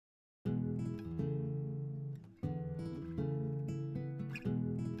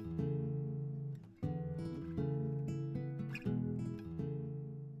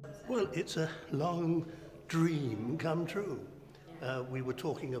Well, it's a long dream come true. We were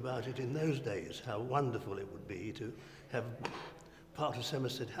talking about it in those days, how wonderful it would be to have part of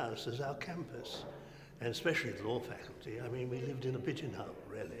Somerset House as our campus, and especially the law faculty. I mean, we lived in a pigeonhole,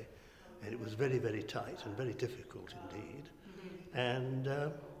 really, and it was very, very tight and very difficult indeed. And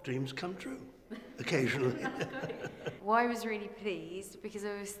dreams come true, occasionally. Well, I was really pleased because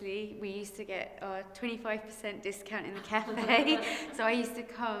obviously we used to get our 25% discount in the cafe. So I used to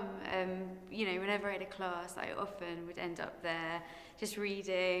come, whenever I had a class, I often would end up there just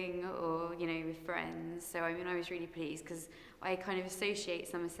reading or, with friends. So I was really pleased because I kind of associate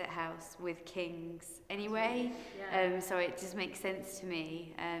Somerset House with King's anyway. Yeah. So it just makes sense to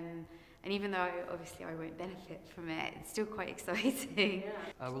me. And even though obviously I won't benefit from it, it's still quite exciting.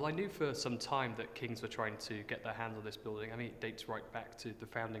 Yeah. Well, I knew for some time that King's were trying to get their hands on this building. I mean, it dates right back to the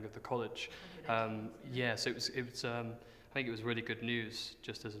founding of the college. So it was. I think it was really good news,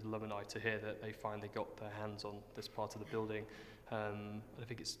 just as alumni, to hear that they finally got their hands on this part of the building. I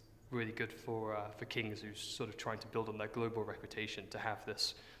think it's really good for King's, who's sort of trying to build on their global reputation, to have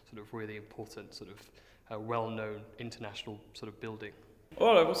this sort of really important, sort of well-known international sort of building.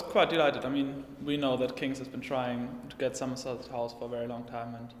 Well, I was quite delighted. I mean, we know that King's has been trying to get Somerset House for a very long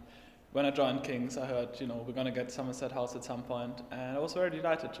time, and when I joined King's, I heard, we're going to get Somerset House at some point, and I was very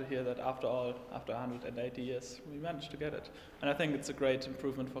delighted to hear that after 180 years, we managed to get it. And I think it's a great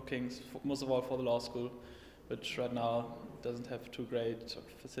improvement for King's, most of all for the law school, which right now doesn't have too great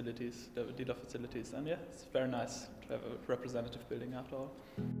facilities, dealer facilities, and yeah, it's very nice to have a representative building after all.